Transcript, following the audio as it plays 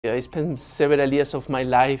I spent several years of my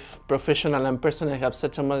life, professional and personal. I have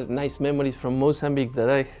such nice memories from Mozambique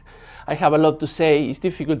that I have a lot to say. It's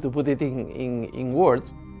difficult to put it in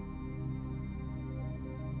words.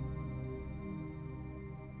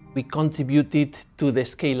 We contributed to the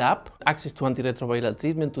scale-up, access to antiretroviral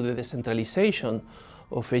treatment, to the decentralization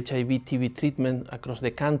of HIV-TB treatment across the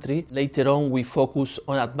country. Later on, we focus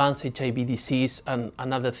on advanced HIV disease and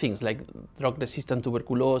other things like drug-resistant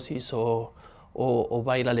tuberculosis or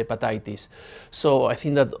viral hepatitis. So I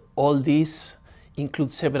think that all these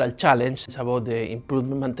include several challenges about the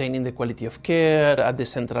improvement, maintaining the quality of care at the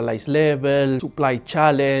centralized level, supply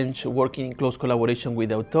challenge, working in close collaboration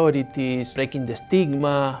with authorities, breaking the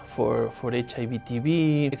stigma for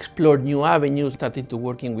HIV-TB, explore new avenues, starting to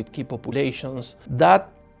working with key populations. That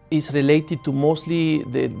is related to mostly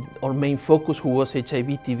our main focus, who was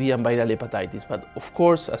HIV-TB and viral hepatitis. But of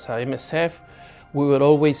course, as a MSF, we were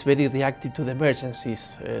always very reactive to the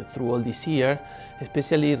emergencies through all this year,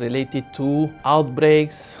 especially related to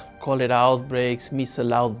outbreaks, cholera outbreaks,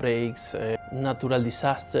 measles outbreaks, natural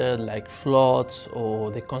disasters like floods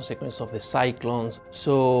or the consequence of the cyclones.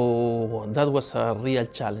 So that was a real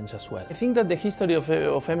challenge as well. I think that the history of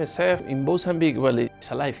MSF in Mozambique, well,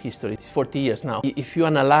 it's a life history. It's 40 years now. If you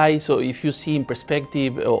analyze or if you see in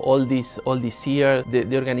perspective all this year,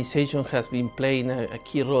 the organization has been playing a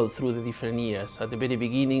key role through the different years. At the very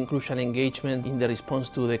beginning, crucial engagement in the response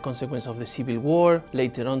to the consequence of the civil war,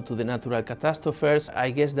 later on to the natural catastrophes.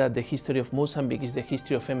 I guess that the history of Mozambique is the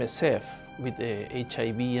history of MSF, with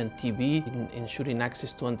HIV and TB, in ensuring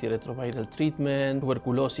access to antiretroviral treatment,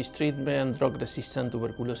 tuberculosis treatment, drug-resistant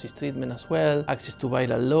tuberculosis treatment as well, access to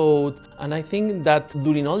viral load. And I think that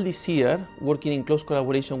during all this year, working in close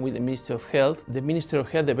collaboration with the Ministry of Health, the Ministry of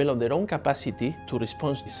Health developed their own capacity to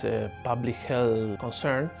respond to this public health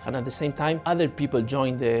concern. And at the same time, other people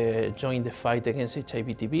joined the fight against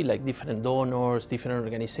HIV-TB, like different donors, different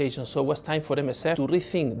organizations. So it was time for MSF to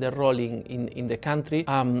rethink their role in the country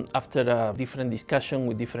after a different discussion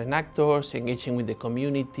with different actors, engaging with the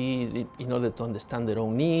community in order to understand their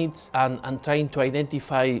own needs, and trying to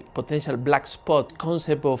identify potential black spot.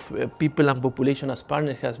 Concept of people and population as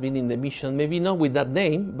partners has been in the mission, maybe not with that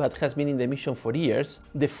name, but has been in the mission for years.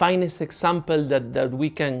 The finest example that we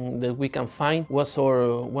can find was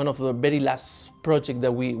one of the very last project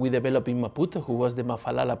that we developed in Maputo, who was the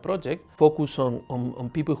Mafalala project, focused on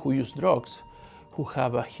people who use drugs, who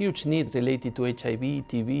have a huge need related to HIV,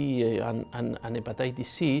 TB, and hepatitis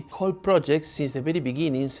C. Whole project, since the very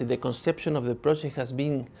beginning, since the conception of the project, has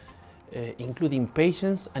been including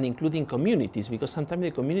patients and including communities, because sometimes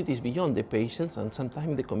the community is beyond the patients, and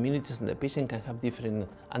sometimes the communities and the patient can have different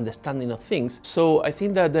understanding of things. So I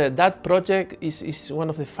think that that project is one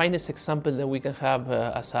of the finest examples that we can have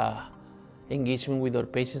as a engagement with our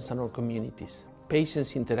patients and our communities.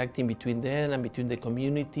 Patients interacting between them and between the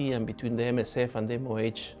community and between the MSF and the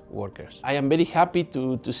MOH workers. I am very happy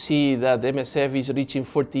to see that MSF is reaching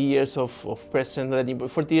 40 years of present,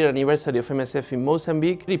 40-year anniversary of MSF in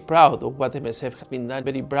Mozambique. Very proud of what MSF has been done.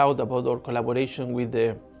 Very proud about our collaboration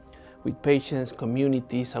with patients,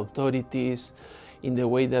 communities, authorities, in the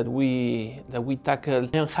way that we tackle.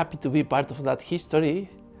 I am happy to be part of that history.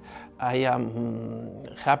 I am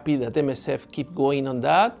happy that MSF keep going on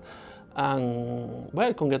that. And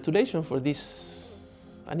well, congratulations for this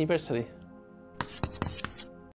anniversary.